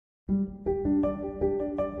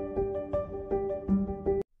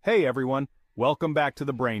Hey everyone, welcome back to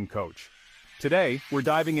the Brain Coach. Today, we're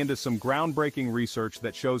diving into some groundbreaking research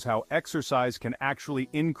that shows how exercise can actually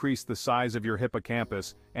increase the size of your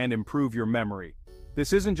hippocampus and improve your memory.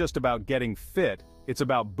 This isn't just about getting fit, it's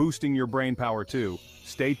about boosting your brain power too.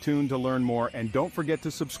 Stay tuned to learn more and don't forget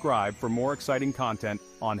to subscribe for more exciting content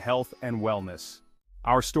on health and wellness.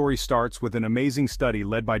 Our story starts with an amazing study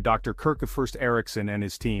led by Dr. Kirk Erickson and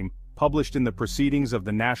his team, published in the Proceedings of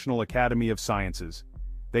the National Academy of Sciences.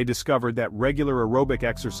 They discovered that regular aerobic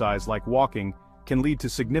exercise like walking can lead to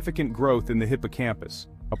significant growth in the hippocampus,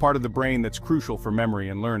 a part of the brain that's crucial for memory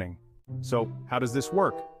and learning. So, how does this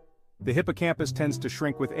work? The hippocampus tends to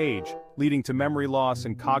shrink with age, leading to memory loss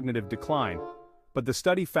and cognitive decline. But the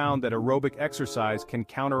study found that aerobic exercise can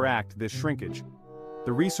counteract this shrinkage.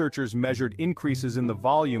 The researchers measured increases in the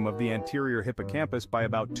volume of the anterior hippocampus by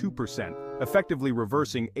about 2%, effectively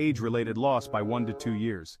reversing age-related loss by 1 to 2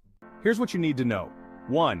 years. Here's what you need to know.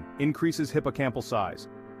 1. Increases hippocampal size.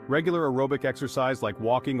 Regular aerobic exercise like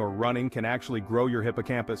walking or running can actually grow your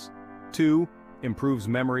hippocampus. 2. Improves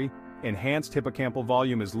memory. Enhanced hippocampal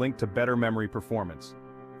volume is linked to better memory performance.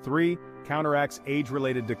 3. Counteracts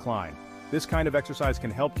age-related decline. This kind of exercise can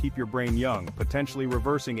help keep your brain young, potentially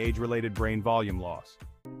reversing age-related brain volume loss.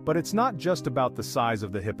 But it's not just about the size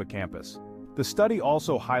of the hippocampus. The study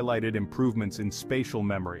also highlighted improvements in spatial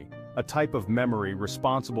memory, a type of memory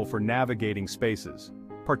responsible for navigating spaces.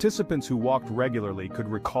 Participants who walked regularly could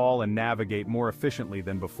recall and navigate more efficiently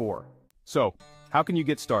than before. So, how can you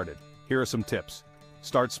get started? Here are some tips.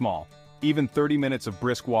 Start small. Even 30 minutes of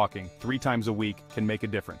brisk walking 3 times a week can make a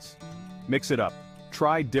difference. Mix it up.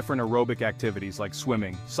 Try different aerobic activities like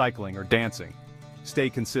swimming, cycling, or dancing. Stay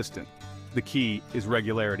consistent. The key is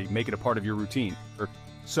regularity. Make it a part of your routine.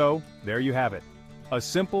 So, there you have it. A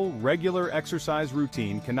simple, regular exercise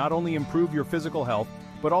routine can not only improve your physical health,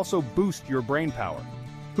 but also boost your brain power.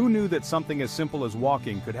 Who knew that something as simple as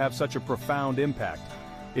walking could have such a profound impact?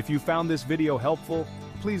 If you found this video helpful,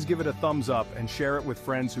 please give it a thumbs up and share it with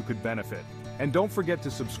friends who could benefit. And don't forget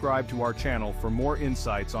to subscribe to our channel for more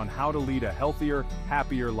insights on how to lead a healthier,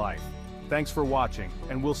 happier life. Thanks for watching,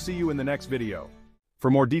 and we'll see you in the next video.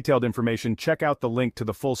 For more detailed information, check out the link to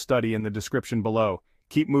the full study in the description below.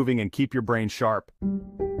 Keep moving and keep your brain sharp.